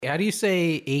How do you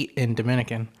say 8 in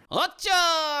Dominican?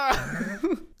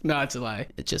 Ocho! No, it's a lie.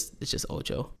 It's just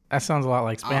ocho. That sounds a lot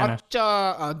like Spanish.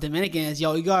 Ocho. Dominicans,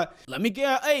 yo, you got. Let me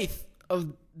get an eighth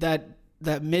of that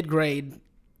mid grade,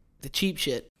 the cheap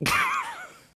shit. The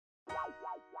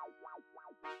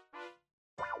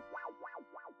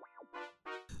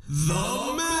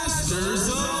Masters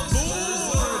of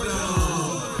Boredom.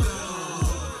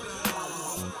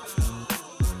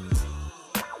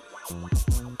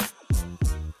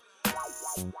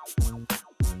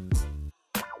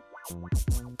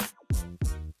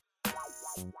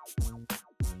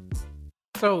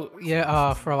 So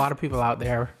yeah, for a lot of people out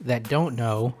there that don't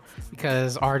know,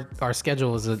 because our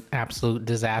schedule is an absolute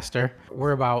disaster.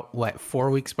 We're about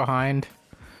 4 weeks behind.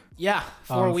 Yeah,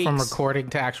 4 weeks from recording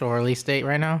to actual release date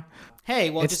right now. Hey,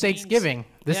 well, It's Thanksgiving.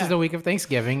 This Yeah. is the week of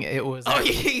Thanksgiving. It was. Oh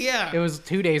yeah. It was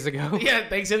 2 days ago. Yeah,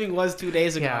 Thanksgiving was 2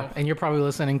 days ago. Yeah, and you're probably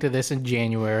listening to this in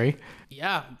January.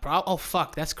 Yeah, oh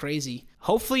fuck, that's crazy.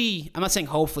 Hopefully, I'm not saying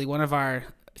hopefully, one of our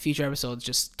future episodes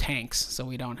just tanks so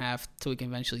we don't have to, we can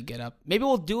eventually get up. Maybe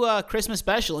we'll do a Christmas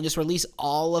special and just release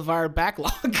all of our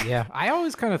backlog. Yeah, I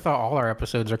always kind of thought all our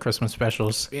episodes are Christmas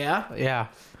specials. Yeah? Yeah,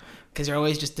 Because you're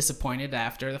always just disappointed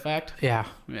after the fact. yeah,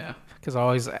 Yeah. because I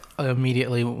always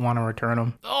immediately want to return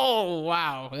them. Oh,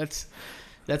 wow. That's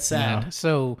sad. Yeah.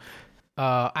 So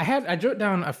I wrote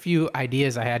down a few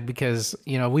ideas I had because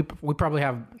we probably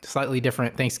have slightly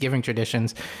different Thanksgiving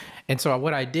traditions, and so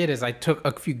what I did is I took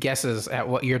a few guesses at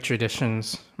what your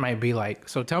traditions might be like.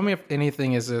 So tell me if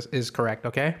anything is correct,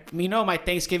 okay? My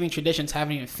Thanksgiving traditions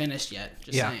haven't even finished yet.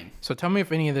 Just saying. So tell me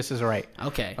if any of this is right.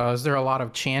 Okay. Is there a lot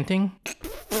of chanting?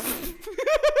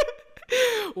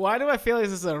 Why do I feel like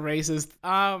this is a racist?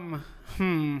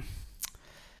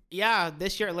 Yeah,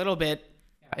 this year a little bit.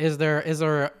 Is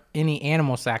there any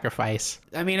animal sacrifice?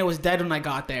 I mean, it was dead when I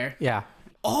got there. Yeah.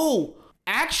 Oh,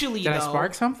 actually, Did I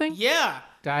spark something? Yeah.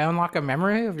 Did I unlock a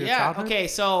memory of your childhood? Okay,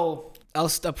 so I'll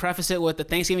preface it with the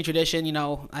Thanksgiving tradition.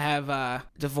 I have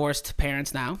divorced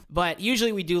parents now, but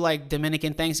usually we do like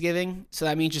Dominican Thanksgiving. So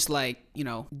that means just like,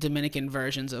 Dominican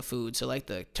versions of food. So like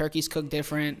the turkey's cooked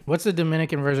different. What's the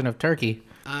Dominican version of turkey?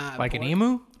 Like pork. an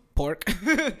emu? Pork.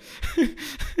 We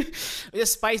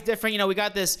just spice different. We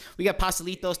got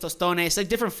pastelitos, tostones, like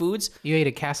different foods. You ate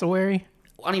a cassowary?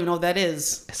 I don't even know what that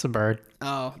is. It's a bird.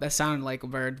 Oh, that sounded like a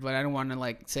bird, but I don't want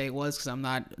to say it was because I'm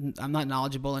not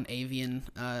knowledgeable in avian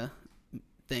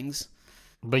things.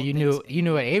 But you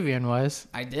knew what avian was.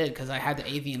 I did because I had the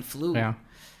avian flu. Yeah.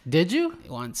 Did you?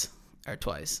 Once or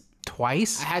twice.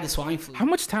 Twice? I had the swine flu. How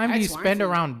much time do you spend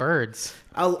around birds?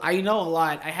 I know a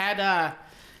lot. I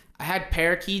had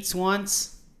parakeets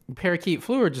once. Parakeet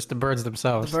flu or just the birds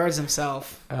themselves? The birds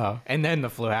themselves. Oh, and then the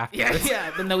flu after.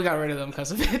 Yeah. Then we got rid of them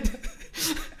because of it.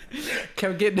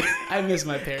 Kept getting. I miss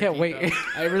my parakeet. Can't wait. Though.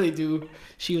 I really do.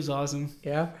 She was awesome.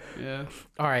 Yeah. Yeah.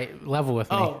 All right, level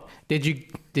with me. Oh. Did you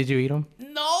eat them?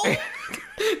 No.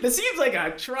 This seems like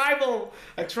a tribal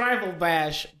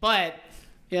bash, but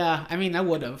yeah. I mean, I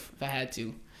would have if I had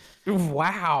to.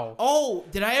 Wow. Oh,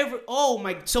 did I ever? Oh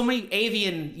my! So many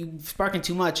avian. You sparking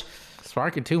too much.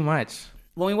 Sparking too much.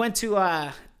 When we went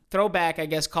to throwback, I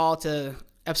guess, call to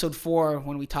episode 4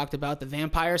 when we talked about the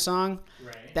vampire song.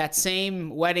 Right. That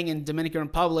same wedding in Dominican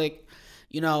Republic,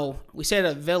 we stayed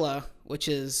at a villa, which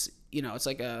is, it's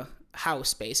like a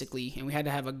house basically, and we had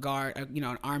to have a guard,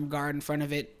 an armed guard in front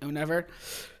of it and whatever.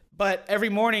 But every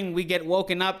morning we get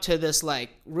woken up to this like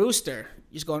rooster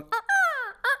just going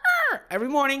every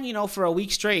morning, for a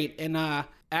week straight. And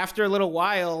after a little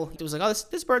while, it was like, oh,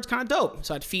 this bird's kind of dope.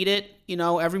 So I'd feed it,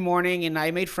 every morning. And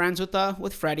I made friends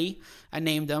with Freddie. I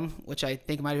named him, which I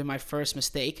think might have been my first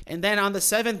mistake. And then on the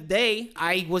 7th day,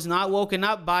 I was not woken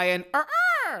up by an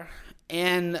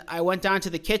and I went down to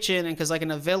the kitchen, and because like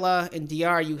in a villa in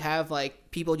DR, you have like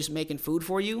people just making food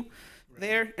for you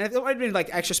there. And it might have been like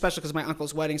extra special because my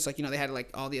uncle's wedding, so like, they had like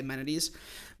all the amenities.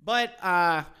 But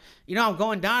I'm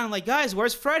going down. I'm like, guys,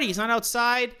 where's Freddie? He's not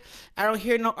outside. I don't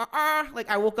hear no Like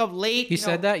I woke up late. You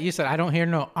said that? You said I don't hear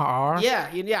no Yeah.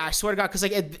 I swear to God, because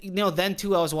like then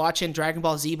too, I was watching Dragon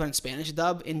Ball Z but in Spanish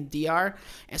dub in DR,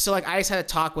 and so like I just had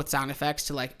to talk with sound effects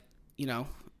to like, I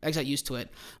just got used to it.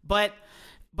 But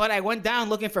I went down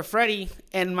looking for Freddie,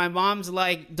 and my mom's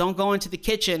like, don't go into the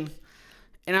kitchen,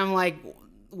 and I'm like,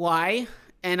 why?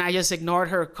 And I just ignored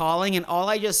her calling, and all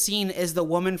I just seen is the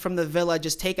woman from the villa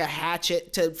just take a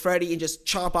hatchet to Freddie and just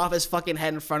chop off his fucking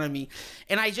head in front of me.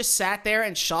 And I just sat there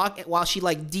in shock while she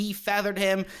like de-feathered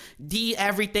him,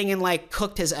 everything, and like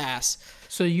cooked his ass.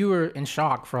 So you were in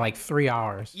shock for like 3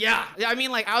 hours. Yeah. I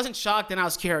mean, like I was in shock, then I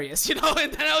was curious, and then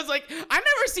I was like, I've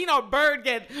never seen a bird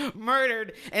get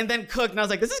murdered and then cooked. And I was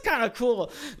like, this is kind of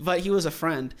cool. But he was a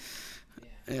friend.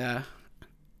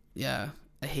 Yeah.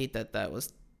 I hate that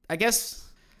was. I guess.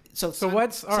 So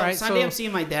what's all right? Sunday so, I'm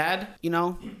seeing my dad,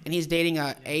 and he's dating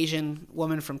a Asian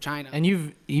woman from China. And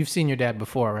you've seen your dad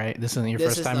before, right? This isn't your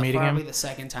first time meeting him. Probably the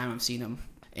second time I've seen him.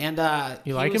 And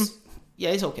you like him?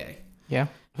 Yeah, he's okay. Yeah.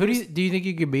 Who do you think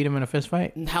you could beat him in a fist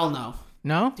fight? Hell no.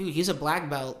 No? Dude, he's a black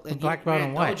belt. A black belt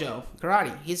in what? Dojo.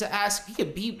 Karate. He's an ass. He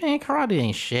could beat. Man, karate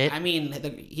ain't shit. I mean,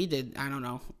 he did. I don't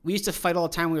know. We used to fight all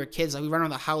the time when we were kids. Like, we run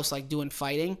around the house, like, doing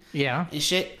fighting. Yeah. And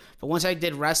shit. But once I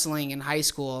did wrestling in high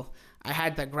school, I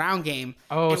had the ground game.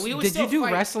 Oh, so did you do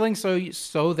wrestling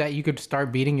so that you could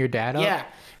start beating your dad up? Yeah.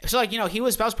 So, like, that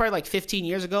was probably like 15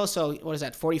 years ago. So, what is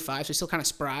that, 45? So, he's still kind of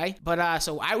spry. But,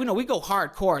 so, we go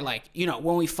hardcore, like,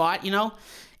 when we fought,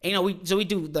 and, we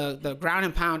do the ground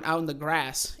and pound out in the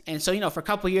grass. And so, for a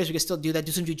couple of years, we could still do that,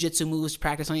 do some jiu-jitsu moves,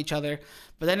 practice on each other.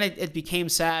 But then it became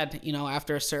sad,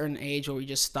 after a certain age where we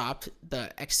just stopped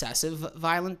the excessive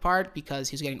violent part because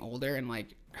he was getting older and,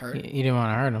 like, hurt. You didn't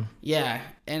want to hurt him. Yeah.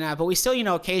 And, but we still,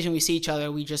 occasionally we see each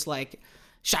other, we just, like,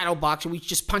 shadow box, or we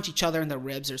just punch each other in the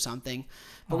ribs or something.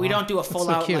 But we don't do a full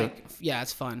out, like, yeah,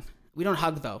 it's fun. We don't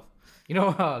hug, though. You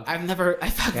don't hug. I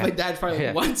fucked my dad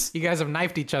probably once. You guys have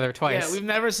knifed each other twice. Yeah, we've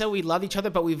never said we love each other,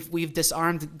 but we've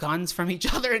disarmed guns from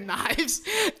each other and knives,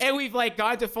 and we've like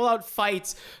gone to full out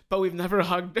fights, but we've never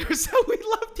hugged or so we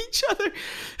loved each other.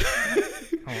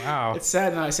 Oh wow, it's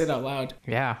sad now I say it out loud.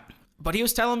 Yeah, but he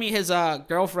was telling me his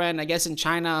girlfriend, I guess in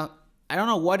China, I don't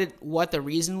know what the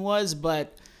reason was,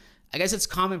 but I guess it's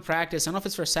common practice. I don't know if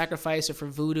it's for sacrifice or for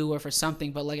voodoo or for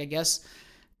something, but like I guess.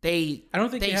 I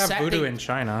don't think they have voodoo in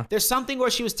China. There's something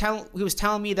where he was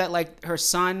telling me that like her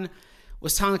son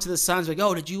was telling to the sons like,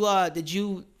 oh, did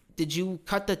you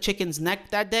cut the chicken's neck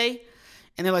that day?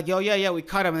 And they're like, oh, yeah, we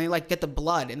cut him. And they, like, get the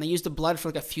blood. And they use the blood for,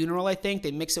 like, a funeral, I think.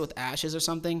 They mix it with ashes or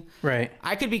something. Right.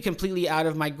 I could be completely out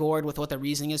of my gourd with what the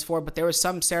reasoning is for, but there was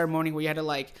some ceremony where you had to,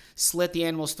 like, slit the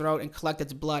animal's throat and collect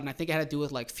its blood. And I think it had to do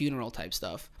with, like, funeral type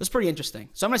stuff. It was pretty interesting.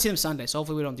 So I'm going to see them Sunday. So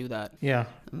hopefully we don't do that. Yeah.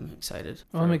 I'm excited.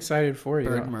 Well, I'm excited for you.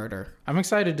 Bird murder. I'm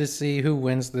excited to see who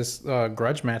wins this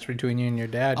grudge match between you and your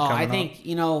dad. Oh, I think,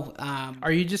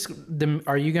 are you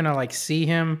going to, like, see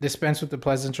him dispense with the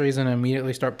pleasantries and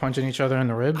immediately start punching each other in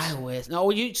the ribs? I wish.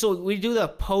 No, so we do the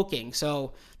poking.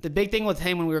 So the big thing with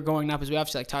him when we were growing up is we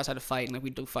obviously like taught us how to fight and like we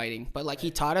do fighting, but like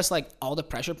he taught us like all the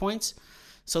pressure points.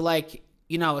 So like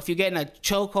if you get in a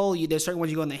chokehold, there's certain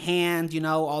ones you go in the hand,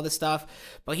 all this stuff.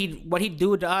 But what he'd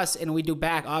do to us and we do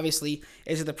back obviously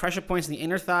is the pressure points in the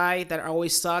inner thigh that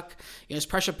always suck. There's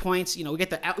pressure points. We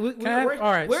get the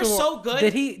we're so good.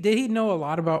 Did he know a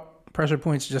lot about pressure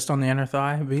points just on the inner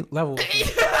thigh level?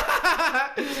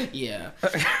 Yeah,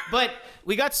 but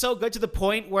we got so good to the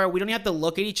point where we don't have to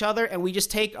look at each other and we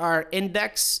just take our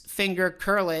index finger,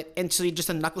 curl it into just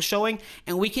a knuckle showing,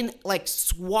 and we can like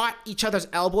swat each other's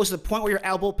elbows to the point where your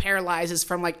elbow paralyzes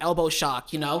from like elbow shock.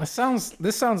 This sounds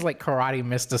like karate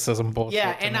mysticism bullshit.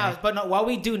 Yeah, and but no, what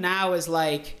we do now is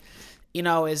like. You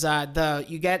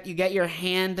get your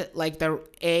hand like the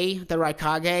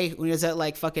Raikage when he does that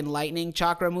like fucking lightning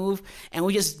chakra move, and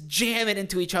we just jam it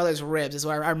into each other's ribs. Is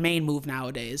our main move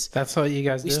nowadays. That's what you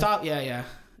guys do. We stop, yeah.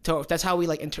 So that's how we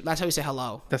that's how we say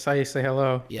hello. That's how you say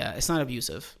hello. Yeah, it's not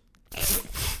abusive.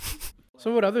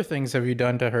 So what other things have you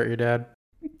done to hurt your dad?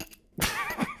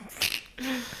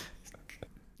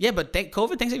 Yeah, but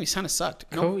COVID Thanksgiving kind of sucked.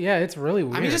 Yeah, it's really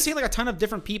weird. I mean, just seeing like a ton of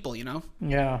different people,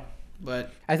 Yeah.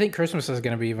 But I think Christmas is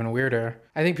going to be even weirder.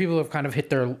 I think people have kind of hit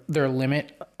their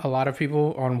limit, a lot of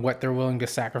people, on what they're willing to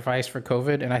sacrifice for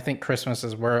COVID. And I think Christmas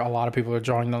is where a lot of people are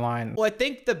drawing the line. Well, I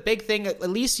think the big thing, at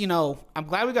least, I'm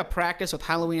glad we got practice with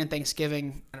Halloween and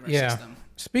Thanksgiving out of our system.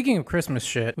 Speaking of Christmas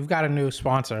shit, we've got a new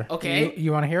sponsor. Okay.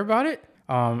 You want to hear about it?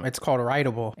 It's called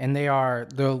Writable, and they are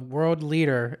the world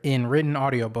leader in written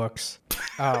audiobooks.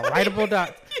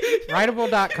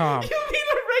 Writable.com.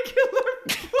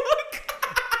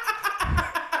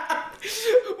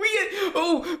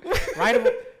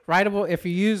 Writable. If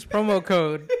you use promo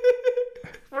code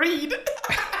read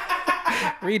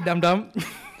dum dum.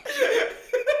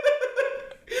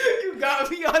 You got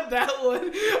me on that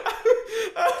one.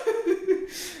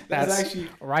 That's actually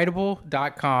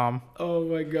Writable.com. Oh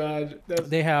my god.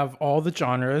 They have all the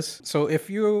genres. So if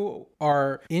you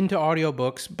are into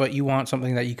audiobooks, but you want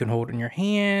something that you can hold in your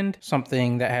hand,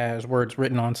 something that has words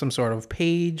written on some sort of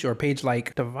page or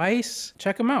page-like device,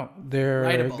 check them out.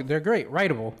 They're great.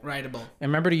 Writable.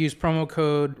 And remember to use promo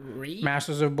code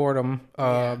Masters of Boredom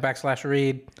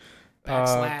 /read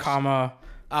comma.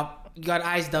 You got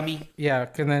eyes, dummy. Yeah,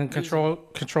 and then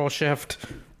control shift.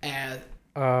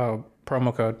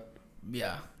 Promo code.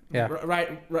 Yeah.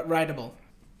 Writable.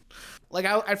 Like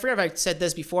I forget if I said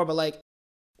this before, but like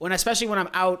especially when I'm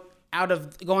out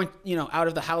of going, out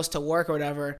of the house to work or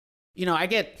whatever, I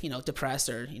get, depressed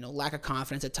or, lack of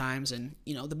confidence at times. And,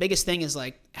 the biggest thing is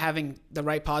like having the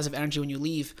right positive energy when you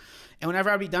leave. And whenever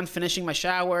I'd be done finishing my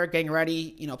shower, getting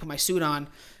ready, put my suit on,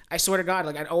 I swear to God,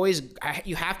 like I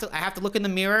have to look in the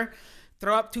mirror,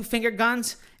 throw up 2-finger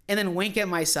guns, and then wink at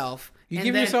myself. You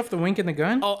give yourself the wink in the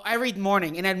gun? Oh, every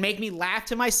morning. And that'd make me laugh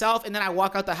to myself. And then I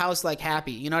walk out the house like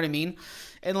happy. You know what I mean?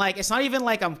 And like, it's not even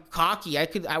like I'm cocky.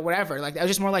 Whatever. Like, I was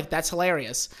just more like, that's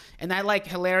hilarious. And that like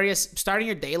hilarious, starting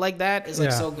your day like that is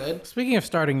like so good. Speaking of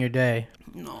starting your day.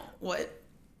 No, what?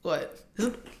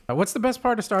 What's the best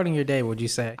part of starting your day, would you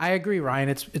say? I agree, Ryan.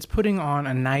 It's putting on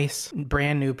a nice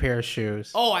brand new pair of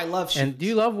shoes. Oh, I love shoes. And do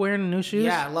you love wearing new shoes?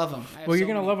 Yeah, I love them. Well, you're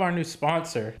going to love our new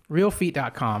sponsor,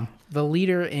 realfeet.com, the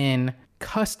leader in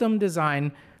custom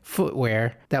design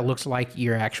footwear that looks like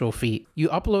your actual feet. You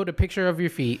upload a picture of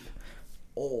your feet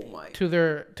to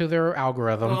their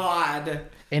algorithm. God.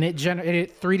 And it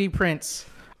 3D prints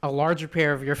a larger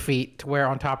pair of your feet to wear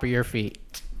on top of your feet.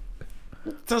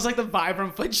 So it's like the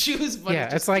Vibram foot shoes, but yeah,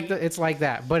 it's like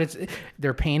that. But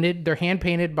they're hand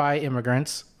painted by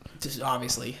immigrants. Just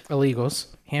obviously illegals,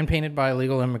 hand painted by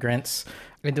illegal immigrants,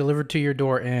 and delivered to your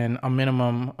door in a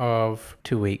minimum of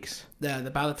 2 weeks.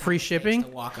 About free shipping. To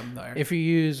walk them there. If you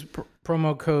use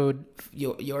promo code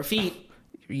your feet,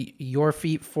 your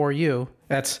feet for you.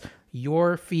 That's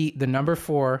your feet, the number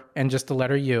 4, and just the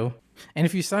letter U. And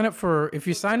if you sign up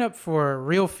for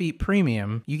Real Feet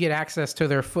Premium, you get access to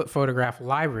their foot photograph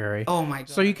library. Oh my God!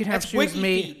 So you can have shoes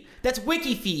made. Feet. That's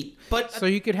Wiki Feet, but so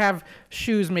you could have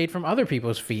shoes made from other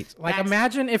people's feet. Like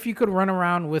imagine if you could run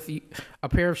around with a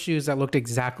pair of shoes that looked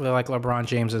exactly like LeBron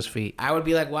James's feet. I would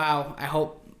be like, wow. I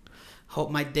hope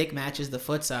my dick matches the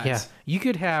foot size. Yeah, you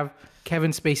could have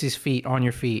Kevin Spacey's feet on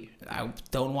your feet. I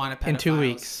don't want a pedophile's in 2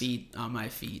 weeks. Feet on my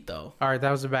feet, though. All right,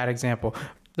 that was a bad example.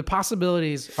 The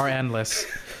possibilities are endless.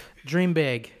 Dream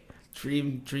big.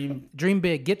 Dream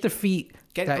big. Get the feet.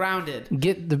 Get grounded.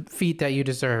 Get the feet that you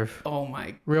deserve. Oh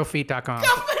my. Realfeet.com.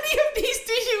 How many of these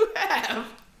do you have?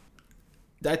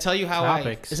 Did I tell you how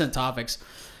topics. This isn't topics.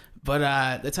 But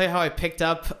did I tell you how I picked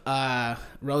up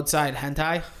roadside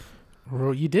hentai?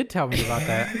 You did tell me about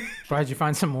that. Why, did you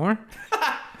find some more?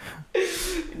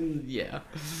 Yeah.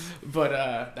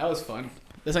 But that was fun.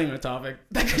 That's not even a topic.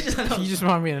 You just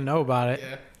want me to know about it.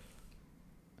 Yeah.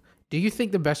 Do you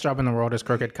think the best job in the world is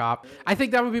crooked cop? I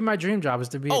think that would be my dream job, is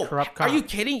to be a corrupt cop. Are you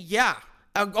kidding? Yeah.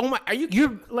 Oh my, are you kidding?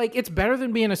 You're like, it's better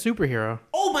than being a superhero.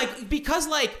 Oh my, because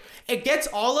like it gets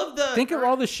all of the. Think of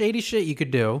all the shady shit you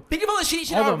could do. Think of all the shady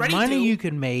shit all I already the money do. You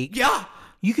could make. Yeah.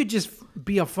 You could just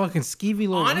be a fucking skeevy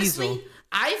little Honestly, weasel.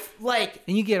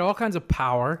 And you get all kinds of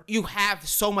power. You have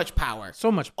so much power.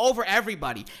 So much. Over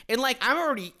everybody. And like I'm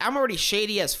already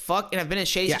shady as fuck and I've been in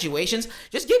shady situations.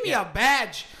 Just give me a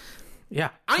badge.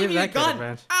 Yeah. I don't even need a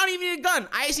gun. I don't even need a gun.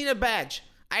 I just need a badge.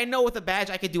 I know with a badge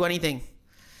I could do anything.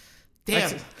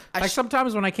 Damn. Like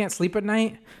sometimes when I can't sleep at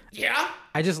night. Yeah.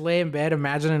 I just lay in bed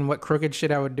imagining what crooked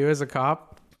shit I would do as a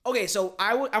cop. Okay, so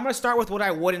I'm gonna start with what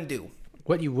I wouldn't do.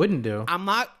 What you wouldn't do?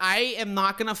 I am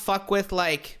not gonna fuck with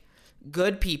like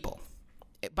good people.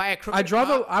 By a crooked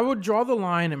cop. I would draw the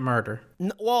line at murder.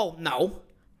 No.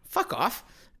 Fuck off.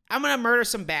 I'm gonna murder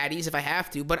some baddies if I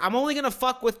have to, but I'm only gonna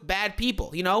fuck with bad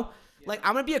people, you know? Like,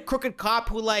 I'm gonna be a crooked cop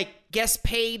who, like, gets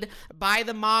paid by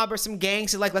the mob or some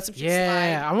gangs to, like, let some shit slide.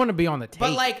 Yeah, I want to be on the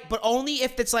tape. But only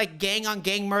if it's, like, gang on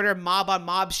gang murder, mob on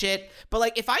mob shit. But,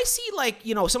 like, if I see, like,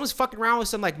 someone's fucking around with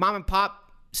some, like, mom and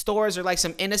pop stores or, like,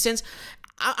 some innocents,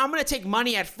 I'm gonna take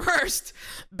money at first,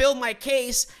 build my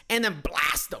case, and then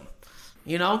blast them.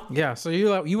 You know? Yeah. So you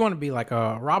want to be like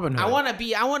a Robin Hood. I want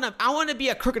to be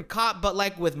a crooked cop, but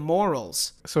like with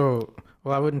morals. So,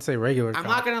 well, I wouldn't say regular. I'm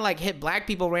not gonna like hit black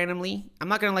people randomly. I'm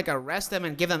not gonna like arrest them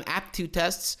and give them aptitude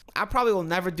tests. I probably will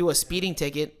never do a speeding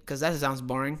ticket because that sounds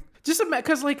boring. Just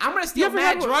because like I'm gonna steal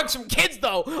mad drugs from kids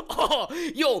though. Oh,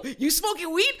 yo, you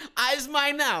smoking weed? It's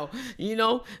mine now. You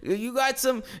know, you got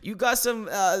some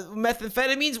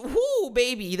methamphetamines. Whoo,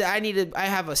 baby, I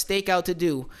have a stakeout to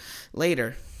do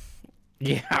later.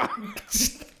 Yeah.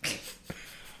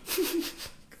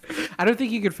 I don't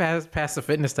think you could pass the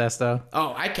fitness test though.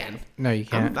 Oh, I can. No, you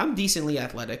can't. I'm decently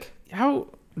athletic. How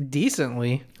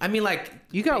decently? I mean, like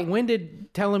you got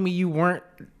winded telling me you weren't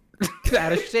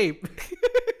out of shape.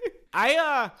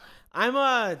 I'm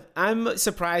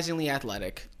surprisingly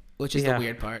athletic, which is the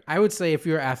weird part. I would say if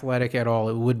you're athletic at all,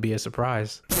 it would be a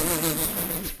surprise.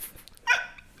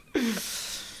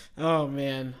 Oh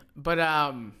man, but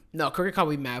no, crooked cop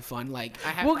would be mad fun. Like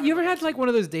you ever had like one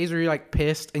of those days where you're like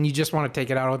pissed and you just want to take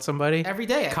it out on somebody? Every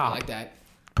day I cop. feel like that.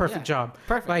 Perfect job.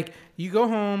 Perfect. Like you go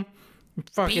home,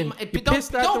 Fucking, you don't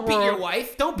pissed at the don't beat your world.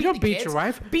 wife. Don't beat Don't the beat kids. your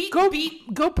wife. Beat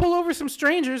Go pull over some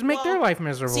strangers, make their Well, life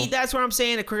miserable. See, that's where I'm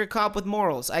saying a crooked cop with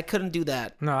morals. I couldn't do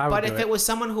that. No, I would But do if it. it was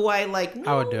someone who I like,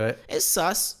 no, I would do it. It's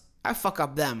sus. I fuck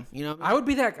up them. You know. I would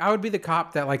be the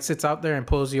cop that like sits out there and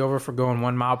pulls you over for going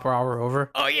 1 mile per hour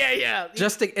over. Oh yeah.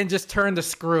 Just turn the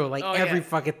screw like every yeah.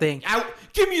 fucking thing.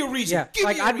 Give me a reason. Yeah, Give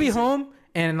like me a I'd be reason. home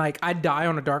and like I'd die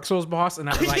on a Dark Souls boss, and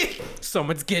I'd be like,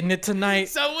 someone's getting it tonight.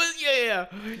 So yeah.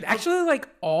 Actually, like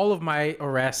all of my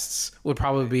arrests would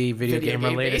probably be video game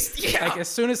related. based, yeah. Like as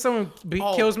soon as someone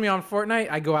kills me on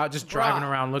Fortnite, I go out just driving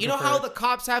around looking. You know for how the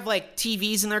cops have like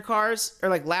TVs in their cars or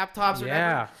like laptops or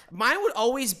Yeah. whatever? Mine would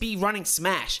always be running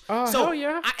Smash. Oh, so hell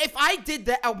yeah. If I did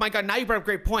that, oh my god! Now you brought up a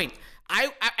great point.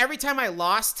 I every time I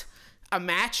lost a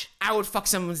match, I would fuck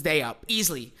someone's day up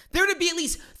easily. There would be at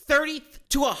least 30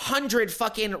 to 100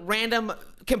 fucking random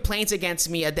complaints against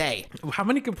me a day. How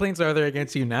many complaints are there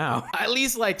against you now? At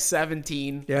least like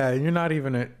 17. Yeah, you're not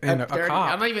even a 30.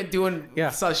 cop. I'm not even doing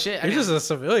such shit. You're just a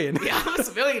civilian. yeah, I'm a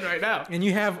civilian right now. And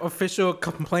you have official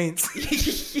complaints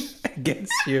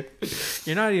against you.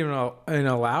 You're not even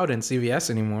allowed in CVS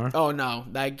anymore. Oh no,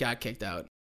 I got kicked out.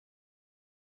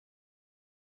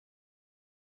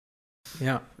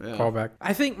 Yeah, callback.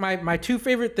 I think my two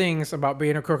favorite things about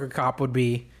being a crooked cop would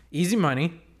be easy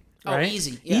money. Oh, right?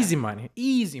 easy, yeah. Easy money.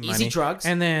 Easy drugs.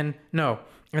 And then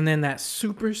that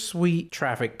super sweet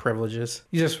traffic privileges.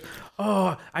 You just,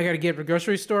 I gotta get to the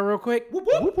grocery store real quick. Whoop,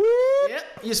 whoop. Whoop, whoop. Yep.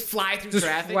 You just fly through Just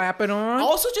traffic. flap it on.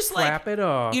 Also, just like flap it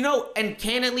off. you know, and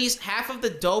can at least half of the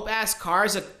dope ass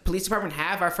cars a police department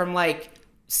have are from like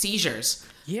seizures.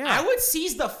 Yeah. I would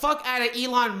seize the fuck out of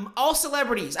Elon, all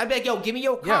celebrities. I'd be like, yo, give me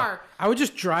your car. I would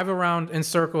just drive around in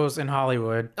circles in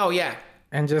Hollywood Oh yeah,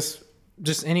 and just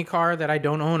any car that I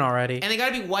don't own already. and they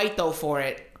gotta be white though for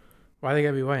it, Why they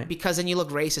gotta be white? because then you look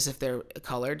racist if they're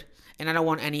colored. And I don't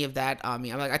want any of that on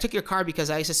me. I'm like, I took your car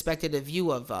because I suspected a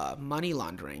view of money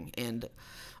laundering and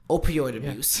opioid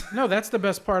abuse. No, that's the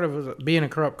best part of being a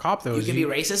corrupt cop, though. You can be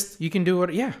racist. You can do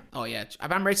what? Yeah, Oh yeah,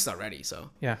 I'm racist already,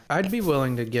 so. yeah. I'd be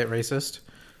willing to get racist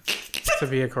to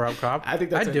be a corrupt cop. I'd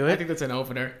do it. I think that's an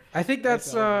opener. I think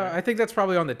that's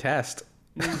probably on the test.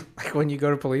 Like when you go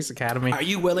to police academy. Are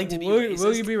you willing to be Will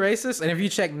racist? you be racist? And if you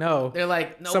check no, They're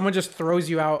like, no. someone just throws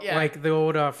you out Yeah. like the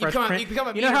old Fresh become- Prince. you become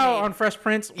a You know meter how maid. on Fresh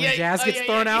Prince when Yeah, Jazz oh, gets yeah,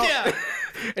 thrown yeah, out, yeah.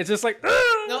 it's just like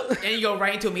No, and you go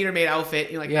right into a meter maid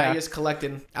outfit. You're like, Yeah. you're just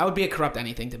collecting. I would be a corrupt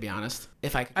anything, to be honest.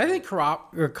 If I could. I think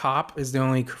cop is the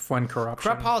only fun corruption.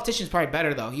 Corrupt politician's probably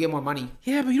better, though. You get more money.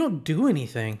 Yeah, but you don't do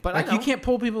anything. But like I you know. can't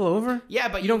pull people over. Yeah,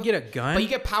 but you don't get a gun. But you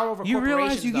get power over You corporations,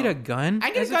 realize you though. get a gun?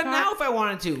 I get as a gun cop? now if I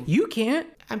wanted to. You can't.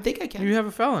 I think I can. You have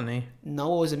a felony.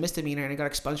 No, it was a misdemeanor and it got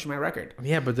expunged from my record.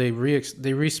 Yeah, but they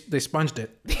sponged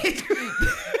it.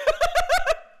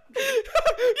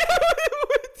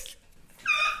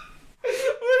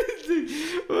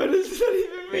 What does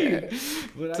that even mean?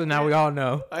 So now we all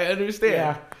know. I understand.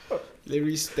 Yeah. Yeah,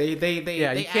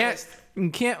 You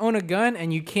can't own a gun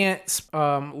and you can't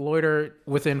loiter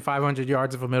within 500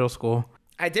 yards of a middle school.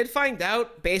 I did find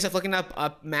out, based off looking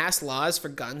up mass laws for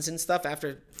guns and stuff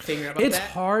after figuring out about It's that.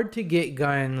 hard to get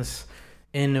guns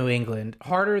in New England.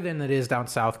 Harder than it is down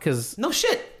south because, No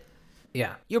shit.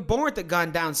 yeah. You're born with a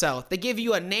gun down south. They give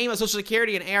you a name, a social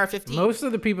security, an AR-15. Most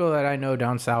of the people that I know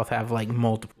down south have like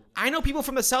multiple. I know people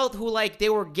from the south who like they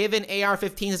were given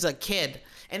AR-15s as a kid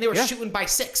and they were Yeah. shooting by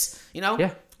 6. You know?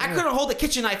 Yeah. I couldn't hold a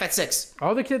kitchen knife at 6.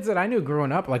 All the kids that I knew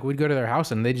growing up, like we'd go to their house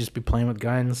and they'd just be playing with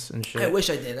guns and shit. I wish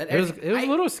I did. It was a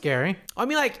little scary. I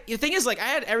mean, like the thing is, like I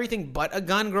had everything but a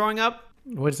gun growing up.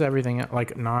 What's everything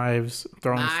like knives,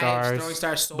 throwing Throwing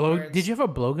stars, swords. Did you have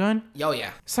a blowgun? Yo, yeah.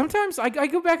 Sometimes I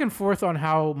go back and forth on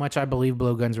how much I believe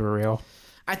blowguns were real.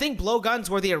 I think blowguns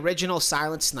were the original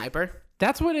silent sniper.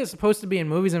 That's what it's supposed to be in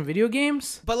movies and video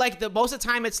games. But like most of the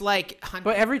time, it's like.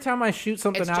 But every time I shoot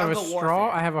something It's out of a jungle straw,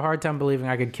 warfare. I have a hard time believing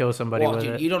I could kill somebody Well, with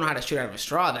dude, it. you don't know how to shoot out of a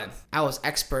straw. Then I was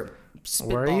expert Were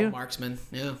spitball you? marksman.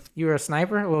 Yeah. You were a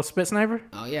sniper, a little spit sniper.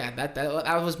 Oh yeah,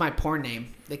 that was my porn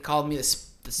name. They called me the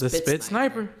Spit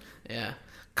sniper. Yeah.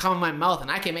 Come in my mouth, and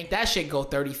I can make that shit go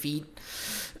 30 feet.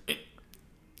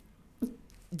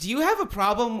 Do you have a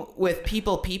problem with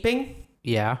people peeping?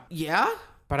 Yeah, Yeah?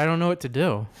 but I don't know what to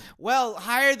do. Well,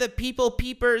 hire the People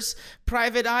Peepers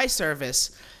private eye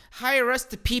service. Hire us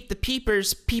to peep the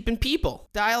peepers peeping people.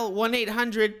 Dial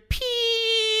 1-800-PEEP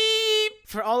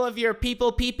for all of your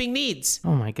people peeping needs.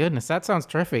 Oh my goodness, that sounds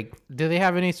terrific. Do they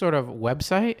have any sort of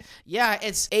website? Yeah,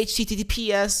 it's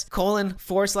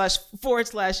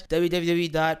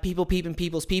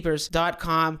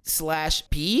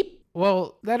https://www.peoplepeepingpeoplespeepers.com/peep.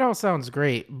 Well, that all sounds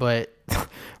great, but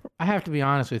I have to be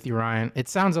honest with you, Ryan. It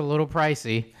sounds a little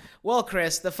pricey. Well,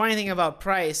 Chris, the funny thing about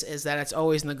price is that it's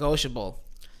always negotiable.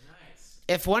 Nice.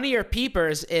 If one of your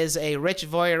peepers is a rich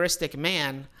voyeuristic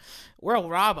man, we'll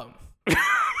rob him.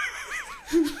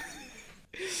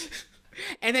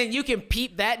 And then you can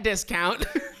peep that discount.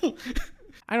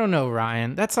 I don't know,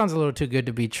 Ryan. That sounds a little too good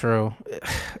to be true.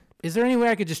 Is there any way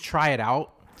I could just try it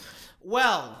out?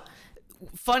 Well,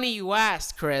 funny you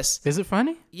asked, Chris. Is it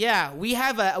funny? Yeah, we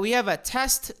have a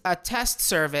test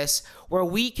service where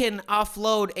we can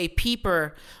offload a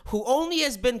peeper who only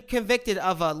has been convicted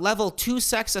of a level 2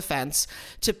 sex offense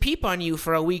to peep on you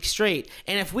for a week straight.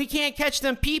 And if we can't catch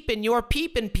them peeping your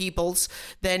peeping peoples,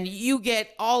 then you get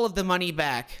all of the money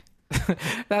back.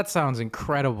 That sounds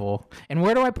incredible. And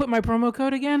where do I put my promo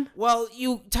code again? Well,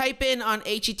 you type in on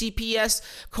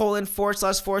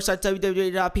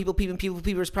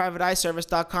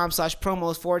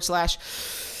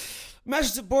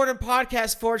https://www.peoplepeepingpeoplesprivateeyeservice.com/promos/Masters of Boredom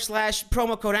Podcast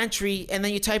 /promo code entry, and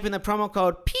then you type in the promo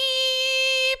code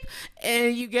PEEP,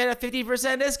 and you get a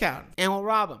 50% discount, and we'll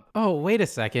rob them. Oh, wait a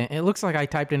second. It looks like I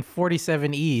typed in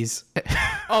 47 E's.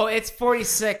 Oh, it's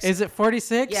 46. Is it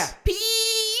 46? Yeah. PEEP.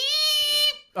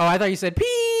 Oh, I thought you said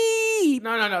peep.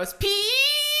 No, it's PEEP.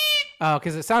 Oh,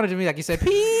 because it sounded to me like you said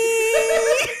peep.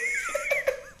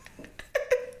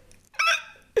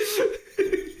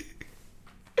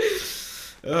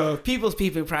 People's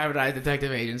Peeping Private Eye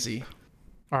Detective Agency.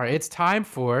 All right, it's time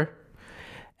for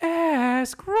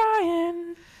Ask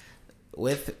Ryan.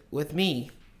 With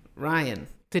me, Ryan.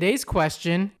 Today's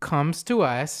question comes to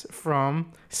us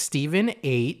from Stephen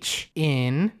H.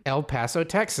 in El Paso,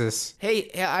 Texas. Hey,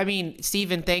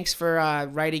 Steven, thanks for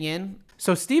writing in.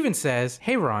 So Stephen says,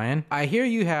 "Hey Ryan, I hear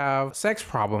you have sex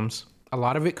problems. A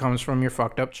lot of it comes from your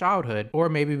fucked up childhood, or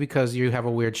maybe because you have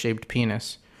a weird shaped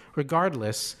penis.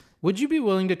 Regardless, would you be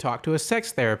willing to talk to a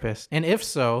sex therapist? And if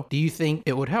so, do you think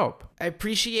it would help?" I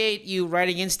appreciate you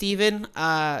writing in, Steven.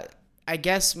 I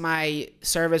guess my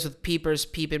service with Peepers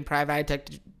Peepin' Private Eye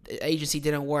Detective Agency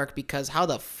didn't work because how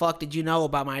the fuck did you know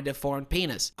about my deformed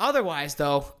penis? Otherwise,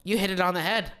 though, you hit it on the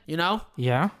head, you know?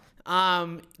 Yeah?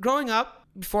 Growing up,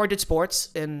 before I did sports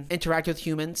and interacted with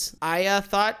humans, I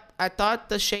thought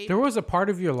the shape... There was a part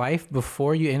of your life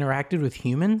before you interacted with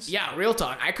humans? Yeah, real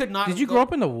talk. I could not... Did you grow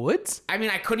up in the woods? I mean,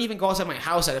 I couldn't even go outside my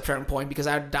house at a certain point because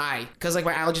I would die. Because, like,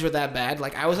 my allergies were that bad.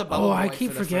 Like, I was a bubble boy. Oh, I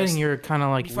keep forgetting you're kind of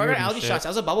like before I got allergy shots, I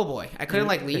was a bubble boy. I couldn't,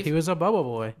 like, leave. He was a bubble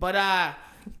boy. But,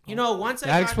 once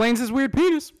That explains his weird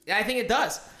penis. I think it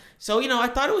does. So, I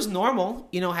thought it was normal,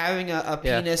 having a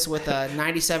penis with a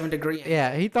 97-degree angle.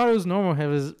 Yeah, he thought it was normal to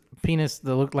have his penis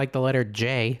that looked like the letter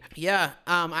J. Yeah.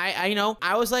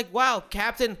 I was like, wow,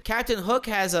 Captain Hook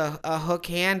has a hook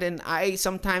hand, and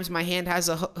sometimes my hand has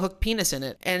a hook penis in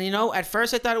it. And, at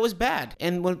first I thought it was bad.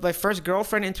 And when my first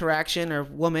girlfriend interaction or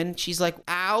woman, she's like,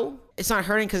 ow. It's not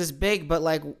hurting because it's big, but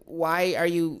like, why are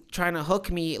you trying to hook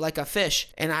me like a fish?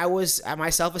 And my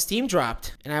self-esteem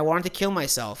dropped, and I wanted to kill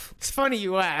myself. It's funny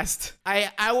you asked.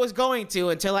 I was going to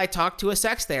until I talked to a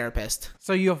sex therapist.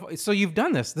 So you've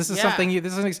done this. This is something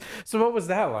so what was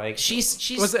that like? She's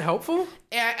was it helpful?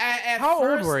 How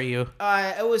old were you?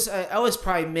 I was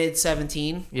probably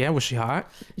mid-17. Yeah, was she hot?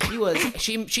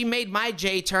 She made my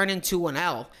J turn into an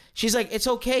L. She's like, it's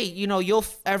okay, you'll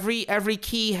every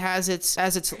key has its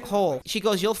hole. She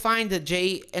goes, you'll find a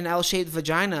J and L-shaped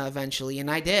vagina eventually,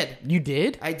 and I did. You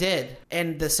did? I did,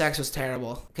 and the sex was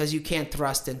terrible because you can't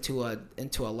thrust into a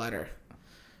letter.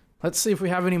 Let's see if we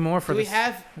have any more for this.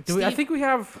 I think we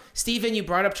have. Steven, you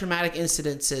brought up traumatic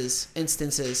instances,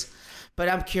 but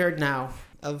I'm cured now.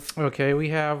 Okay, we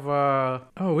have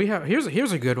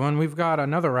here's a good one. We've got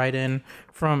another write-in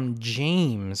from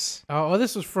James.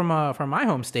 This was from my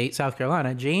home state, South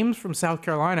Carolina. James from South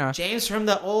Carolina. James from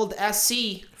the old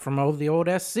SC. From the old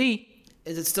SC.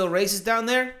 Is it still racist down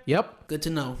there? Yep. Good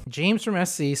to know. James from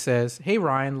SC says, "Hey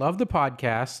Ryan, love the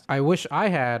podcast. I wish I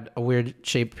had a weird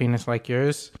shaped penis like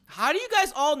yours." How do you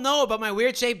guys all know about my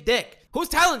weird shaped dick? Who's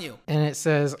telling you? And it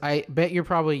says, "I bet you're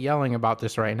probably yelling about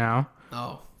this right now."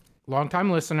 Oh.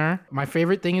 Long-time listener. My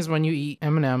favorite thing is when you eat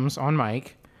M&Ms on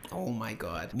mic. Oh my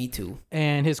God, me too.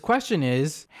 And his question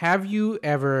is, have you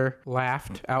ever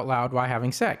laughed out loud while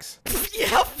having sex?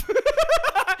 Yep.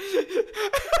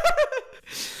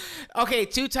 Okay,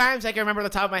 2 times I can remember off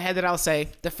the top of my head that I'll say.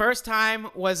 The first time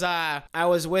was I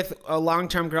was with a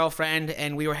long-term girlfriend,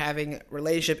 and we were having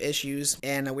relationship issues,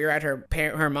 and we were at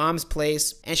her mom's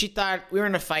place, and she thought we were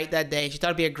in a fight that day. She thought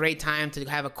it'd be a great time to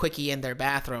have a quickie in their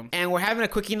bathroom, and we're having a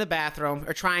quickie in the bathroom,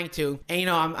 or trying to, and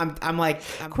I'm like,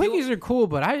 quickies are cool,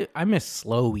 but I miss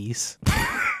slowies.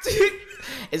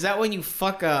 Is that when you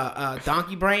fuck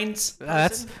donkey brains?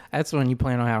 That's when you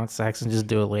plan on having sex and just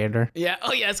do it later. Yeah.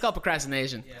 Oh yeah, it's called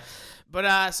procrastination. Yeah.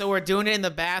 But so we're doing it in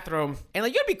the bathroom, and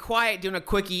like you gotta be quiet doing a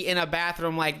quickie in a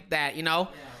bathroom like that, you know.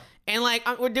 Yeah. And like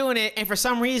we're doing it, and for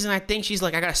some reason I think she's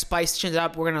like, I gotta spice shit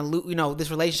up. We're gonna, this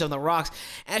relationship on the rocks.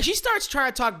 And she starts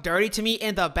trying to talk dirty to me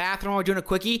in the bathroom. We're doing a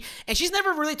quickie, and she's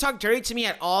never really talked dirty to me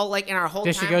at all. Like in our whole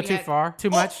Did time. she go too far? Too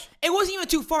much? It wasn't even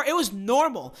too far. It was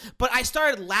normal. But I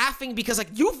started laughing because like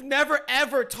you've never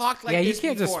ever talked like this. Yeah, you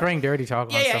can't just spring dirty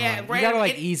talk on someone. Yeah, right. You gotta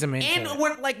like ease them into it. And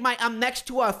when like I'm next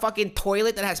to a fucking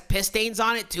toilet that has piss stains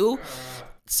on it too.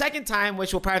 Second time,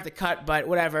 which we'll probably have to cut, but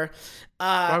whatever.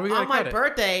 On my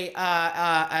birthday,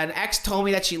 an ex told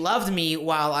me that she loved me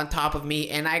while on top of me,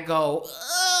 and I go,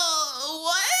 oh,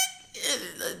 what?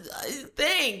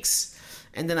 Thanks.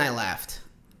 And then I laughed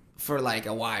for like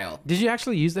a while. Did you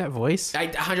actually use that voice? I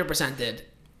 100% did.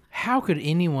 How could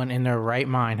anyone in their right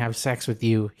mind have sex with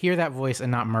you, hear that voice, and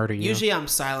not murder you? Usually I'm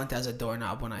silent as a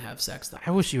doorknob when I have sex, though.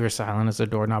 I wish you were silent as a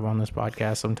doorknob on this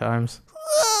podcast sometimes.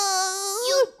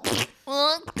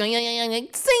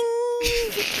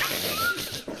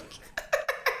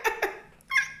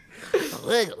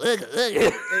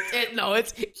 No,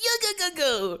 it's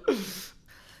go.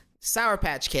 Sour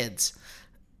Patch Kids.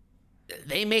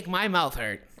 They make my mouth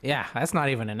hurt. Yeah, that's not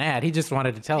even an ad. He just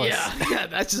wanted to tell us. Yeah,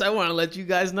 that's just I want to let you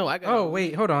guys know. Oh,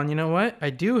 wait, hold on. You know what? I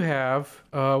do have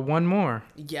one more.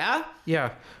 Yeah?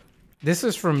 Yeah. This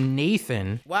is from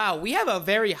Nathan. Wow, we have a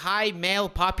very high male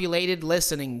populated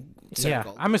listening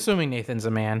circle. Yeah, I'm assuming Nathan's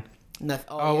a man.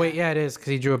 Wait, yeah, it is, because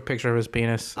he drew a picture of his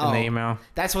penis in the email.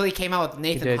 That's what he came out with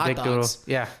Nathan Hot Dogs.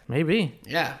 Doodle. Yeah, maybe.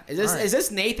 Yeah. Is this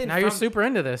Nathan? Now you're super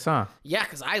into this, huh? Yeah,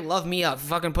 because I love me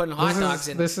fucking putting hot dogs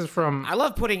in. This is from... I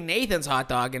love putting Nathan's hot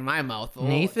dog in my mouth.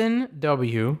 Nathan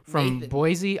W. from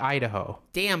Boise, Idaho.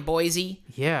 Damn, Boise.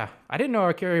 Yeah. I didn't know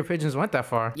our carrier pigeons went that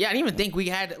far. Yeah, I didn't even think we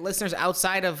had listeners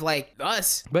outside of, like,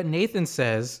 us. But Nathan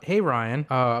says, hey, Ryan,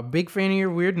 big fan of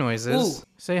your weird noises. Ooh.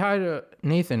 Say hi to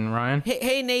Nathan, Ryan.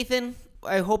 Hey, Nathan.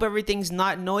 I hope everything's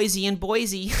not noisy in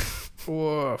Boise.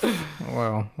 Woof.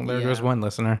 Well, there goes one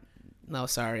listener. No,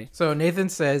 sorry. So Nathan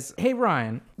says, hey,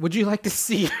 Ryan, would you like to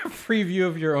see a preview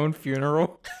of your own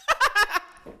funeral?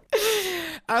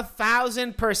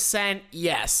 1,000%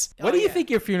 yes. What do you think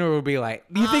your funeral would be like?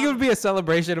 Do you think it would be a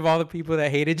celebration of all the people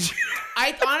that hated you?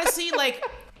 I honestly, like...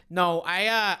 No,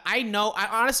 I know. I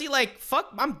honestly, like,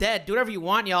 fuck, I'm dead. Do whatever you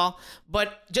want, y'all.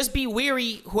 But just be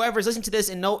weary, whoever's listening to this,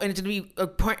 and it's going to be a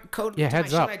code. Yeah,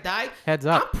 heads up. I die. Heads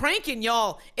up. I'm pranking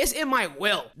y'all. It's in my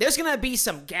will. There's going to be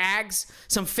some gags,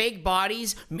 some fake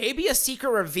bodies, maybe a secret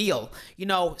reveal. You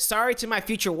know, sorry to my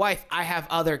future wife, I have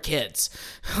other kids.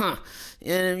 Huh.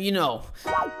 And, you know.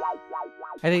 I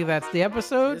think that's the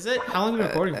episode. Is it? How long are we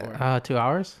recording for? 2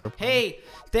 hours. Hey,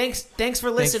 thanks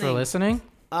for listening. Thanks for listening.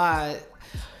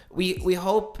 We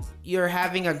hope you're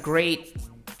having a great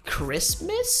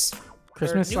Christmas / New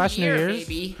Year's,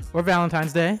 maybe. Or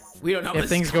Valentine's Day. We don't know if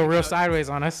things go real sideways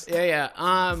on us. Yeah.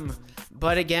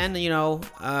 But again, you know,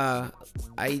 I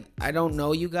don't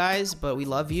know you guys, but we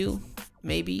love you.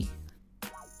 Maybe.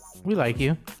 We like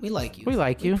you. We like you. We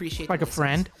like you. Appreciate like a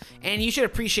friend. And you should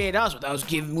appreciate us without us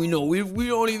giving. We know we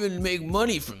don't even make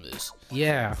money from this.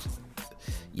 Yeah.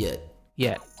 Yet.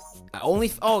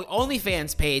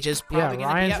 OnlyFans page is probably going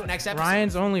to be up next episode.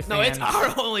 Ryan's OnlyFans. No, it's our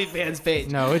OnlyFans page.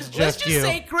 No, it's just you. Let's just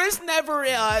say Chris never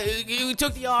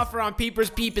took the offer on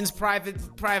Peepin's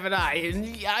private eye,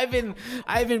 and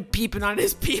I've been peeping on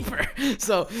his peeper,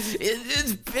 so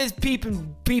it's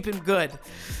peeping good.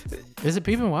 Is it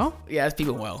peeping well? Yeah, it's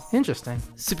peeping well. Interesting.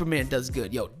 Superman does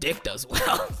good. Yo, Dick does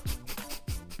well.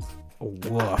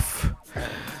 Woof.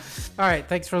 All right,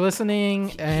 thanks for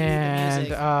listening,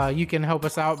 and you can help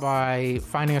us out by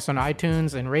finding us on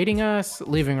iTunes and rating us,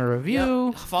 leaving a review.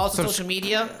 Yep. Follow us on social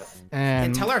media,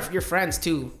 and tell your friends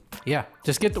too. Yeah,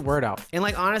 just get the word out. And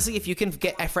like honestly, if you can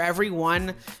get for every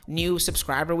one new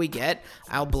subscriber we get,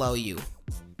 I'll blow you.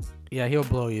 Yeah, he'll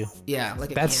blow you. Yeah,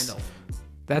 like a candle.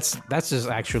 That's just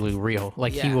actually real.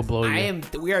 Like he will blow you.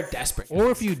 We are desperate.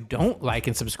 Or if you don't like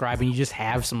and subscribe and you just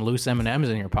have some loose M&Ms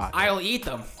in your pocket, I'll eat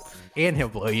them. And he'll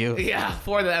blow you. Yeah,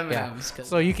 for the M&Ms. Yeah.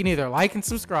 So you can either like and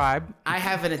subscribe. I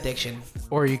have an addiction.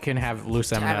 Or you can have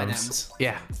loose M&Ms.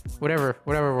 Yeah, whatever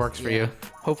works for you.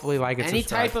 Hopefully, like and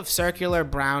subscribe. Any type of circular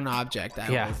brown object.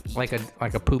 Like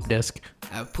a poop disc.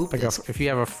 A poop disc. If you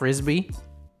have a frisbee.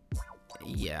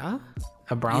 Yeah.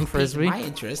 A brown frisbee. My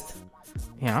interest.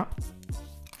 Yeah.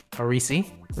 A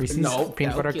Reese's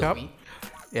peanut butter cup. Me.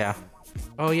 Yeah.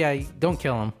 Oh yeah, don't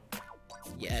kill him.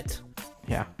 Yet.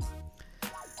 Yeah.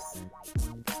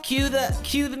 Cue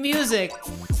the music.